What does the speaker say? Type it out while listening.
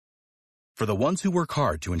For the ones who work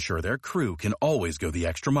hard to ensure their crew can always go the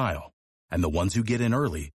extra mile, and the ones who get in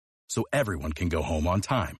early so everyone can go home on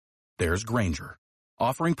time, there's Grainger,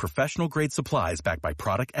 offering professional-grade supplies backed by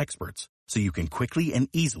product experts so you can quickly and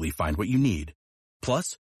easily find what you need.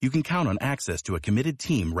 Plus, you can count on access to a committed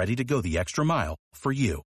team ready to go the extra mile for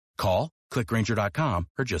you. Call, click Grainger.com,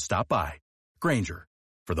 or just stop by. Grainger,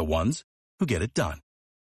 for the ones who get it done.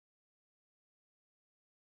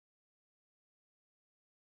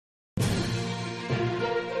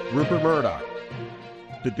 Rupert Murdoch,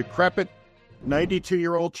 the decrepit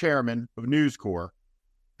 92-year-old chairman of News Corp,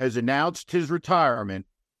 has announced his retirement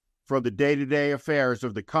from the day-to-day affairs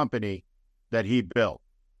of the company that he built.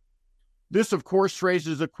 This, of course,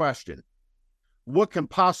 raises a question. What can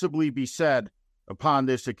possibly be said upon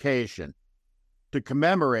this occasion to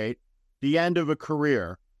commemorate the end of a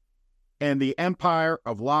career and the empire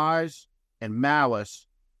of lies and malice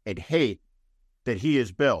and hate that he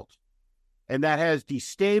has built, and that has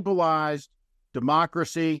destabilized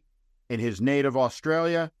democracy in his native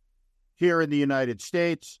Australia, here in the United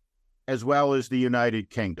States, as well as the United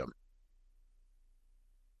Kingdom?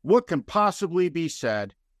 What can possibly be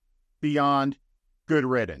said beyond good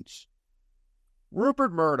riddance?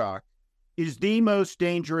 Rupert Murdoch is the most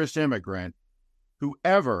dangerous immigrant who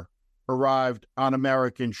ever arrived on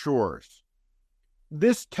American shores.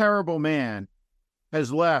 This terrible man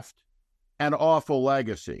has left an awful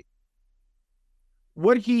legacy.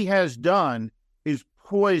 What he has done is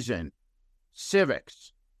poison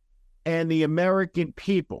civics and the American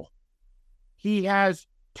people. He has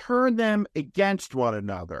turned them against one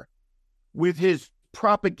another with his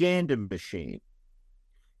propaganda machine.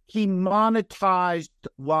 He monetized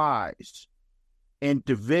lies and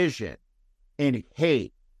division and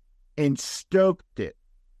hate and stoked it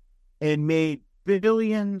and made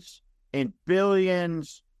billions and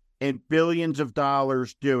billions and billions of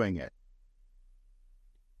dollars doing it.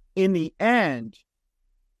 In the end,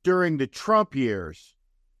 during the Trump years,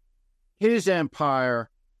 his empire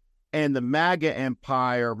and the MAGA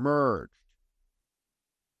empire merged.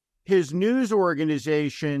 His news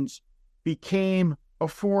organizations became a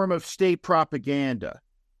form of state propaganda.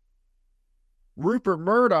 Rupert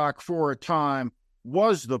Murdoch, for a time,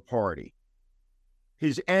 was the party.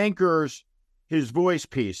 His anchors, his voice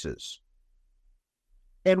pieces.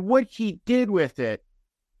 And what he did with it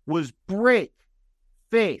was break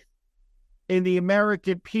faith in the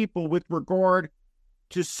American people with regard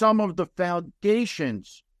to some of the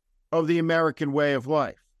foundations of the American way of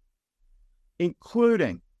life,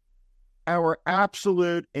 including our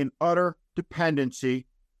absolute and utter dependency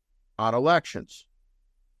on elections.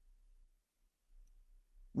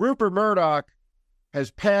 Rupert Murdoch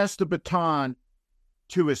has passed the baton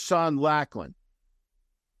to his son, Lachlan.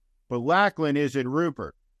 But Lachlan isn't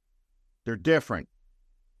Rupert. They're different.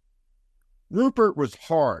 Rupert was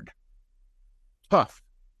hard, tough,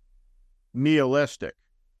 nihilistic.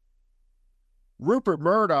 Rupert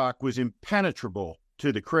Murdoch was impenetrable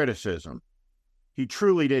to the criticism. He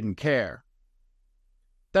truly didn't care.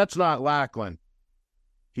 That's not Lachlan.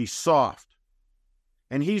 He's soft.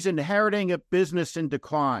 And he's inheriting a business in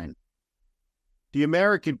decline. The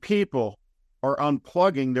American people are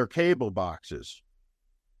unplugging their cable boxes.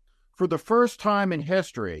 For the first time in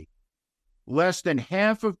history, less than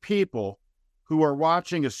half of people who are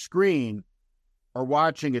watching a screen are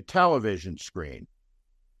watching a television screen.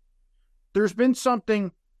 There's been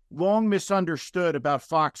something long misunderstood about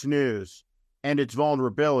Fox News and its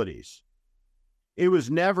vulnerabilities. It was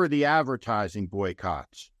never the advertising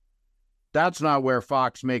boycotts. That's not where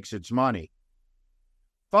Fox makes its money.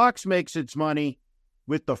 Fox makes its money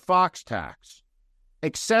with the Fox tax,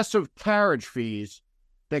 excessive carriage fees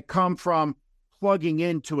that come from plugging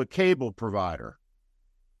into a cable provider.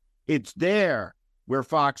 It's there where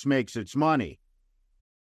Fox makes its money.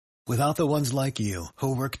 Without the ones like you,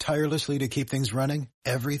 who work tirelessly to keep things running,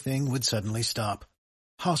 everything would suddenly stop.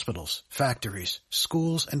 Hospitals, factories,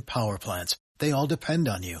 schools, and power plants, they all depend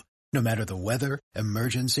on you. No matter the weather,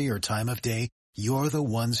 emergency, or time of day, you're the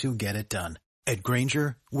ones who get it done. At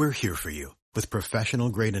Grainger, we're here for you with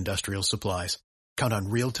professional-grade industrial supplies. Count on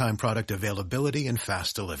real-time product availability and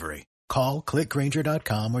fast delivery. Call, click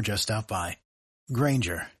Grainger.com, or just stop by.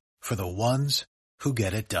 Grainger, for the ones who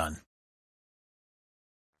get it done.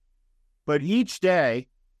 But each day,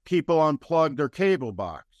 people unplug their cable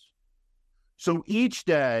box. So each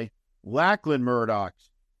day, Lachlan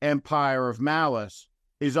Murdoch's empire of malice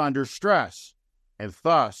is under stress and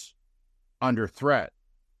thus under threat.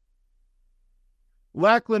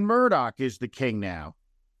 Lachlan Murdoch is the king now,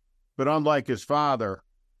 but unlike his father,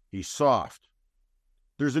 he's soft.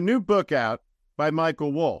 There's a new book out by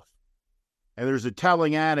Michael Wolff. and there's a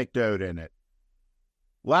telling anecdote in it.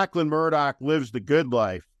 Lachlan Murdoch lives the good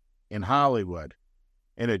life in Hollywood,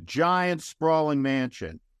 in a giant sprawling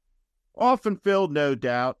mansion, often filled, no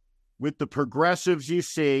doubt, with the progressives you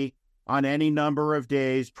see on any number of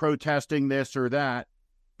days protesting this or that,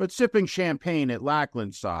 but sipping champagne at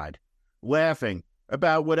Lachlan's side, laughing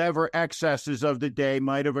about whatever excesses of the day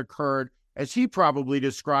might have occurred, as he probably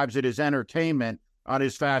describes it, as entertainment on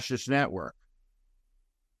his fascist network.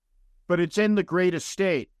 But it's in the great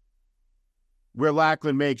estate where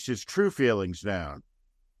Lachlan makes his true feelings known.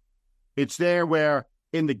 It's there where,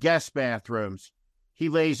 in the guest bathrooms, he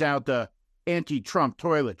lays out the anti-Trump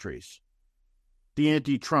toiletries, the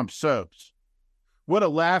anti-Trump soaps. What a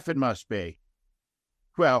laugh it must be.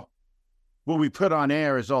 Well, what we put on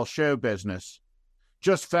air is all show business,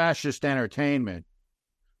 just fascist entertainment.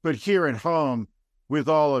 But here at home, with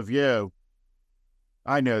all of you,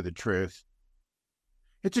 I know the truth.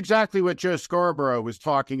 It's exactly what Joe Scarborough was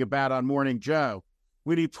talking about on Morning Joe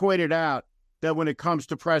when he pointed out that when it comes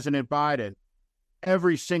to President Biden,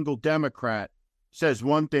 every single Democrat says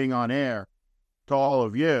one thing on air to all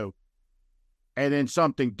of you, and then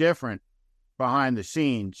something different behind the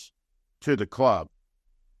scenes to the club.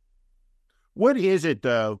 What is it,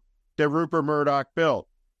 though, that Rupert Murdoch built?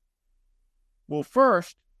 Well,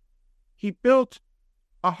 first, he built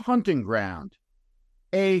a hunting ground,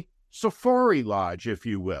 a safari lodge, if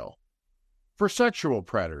you will, for sexual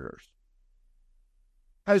predators.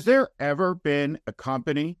 Has there ever been a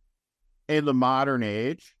company in the modern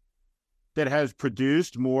age that has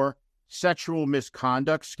produced more sexual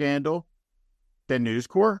misconduct scandal than News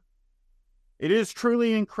Corp? It is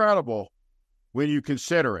truly incredible when you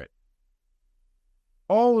consider it.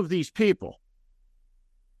 All of these people,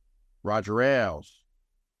 Roger Ailes,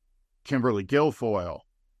 Kimberly Guilfoyle,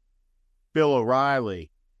 Bill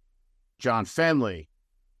O'Reilly, John Fenley,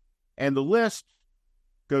 and the list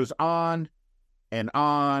goes on and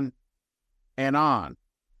on and on.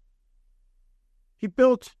 He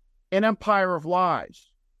built an empire of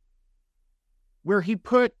lies where he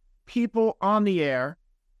put people on the air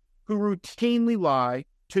who routinely lie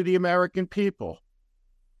to the American people.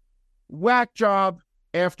 Whack job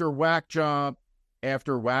after whack job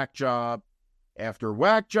after whack job after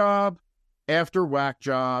whack job after whack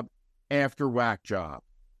job after whack job.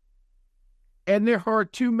 And there are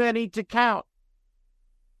too many to count.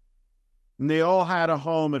 And they all had a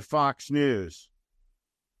home at Fox News.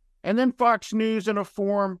 And then Fox News in a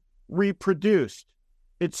form reproduced.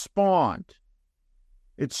 It spawned.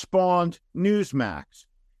 It spawned Newsmax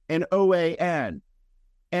and OAN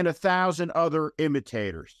and 1,000 other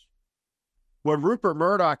imitators. What Rupert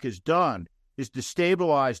Murdoch has done is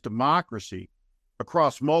destabilize democracy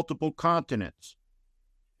across multiple continents.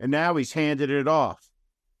 And now he's handed it off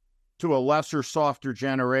to a lesser, softer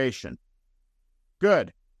generation.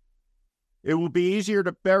 Good. It will be easier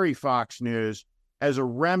to bury Fox News as a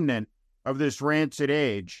remnant of this rancid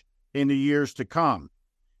age in the years to come,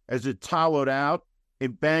 as it's hollowed out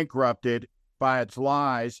and bankrupted by its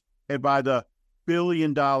lies and by the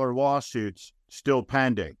billion-dollar lawsuits still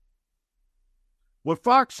pending. What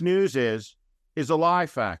Fox News is a lie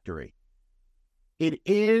factory. It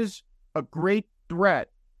is a great threat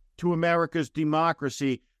to America's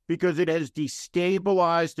democracy because it has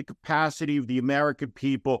destabilized the capacity of the American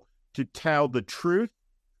people to tell the truth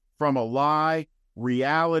from a lie,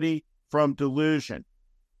 reality from delusion.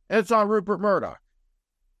 And it's on Rupert Murdoch,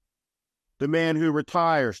 the man who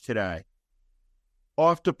retires today,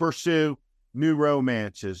 off to pursue new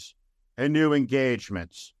romances and new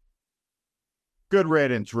engagements. Good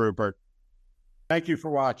riddance, Rupert. Thank you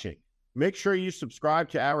for watching. Make sure you subscribe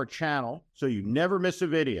to our channel so you never miss a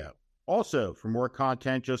video. Also, for more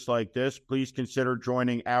content just like this, please consider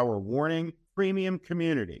joining our Warning Premium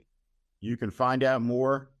community. You can find out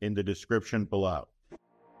more in the description below.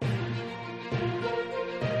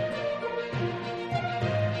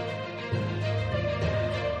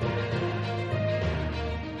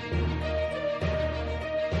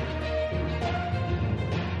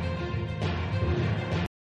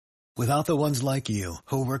 Without the ones like you,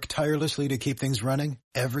 who work tirelessly to keep things running,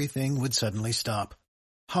 everything would suddenly stop.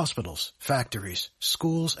 Hospitals, factories,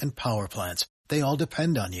 schools, and power plants, they all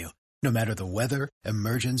depend on you. No matter the weather,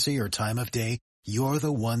 emergency, or time of day, you're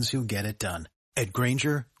the ones who get it done. At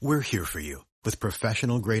Grainger, we're here for you with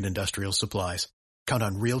professional-grade industrial supplies. Count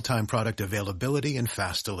on real-time product availability and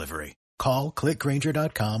fast delivery. Call, click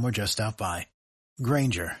Grainger.com, or just stop by.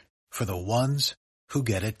 Grainger, for the ones who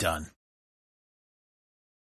get it done.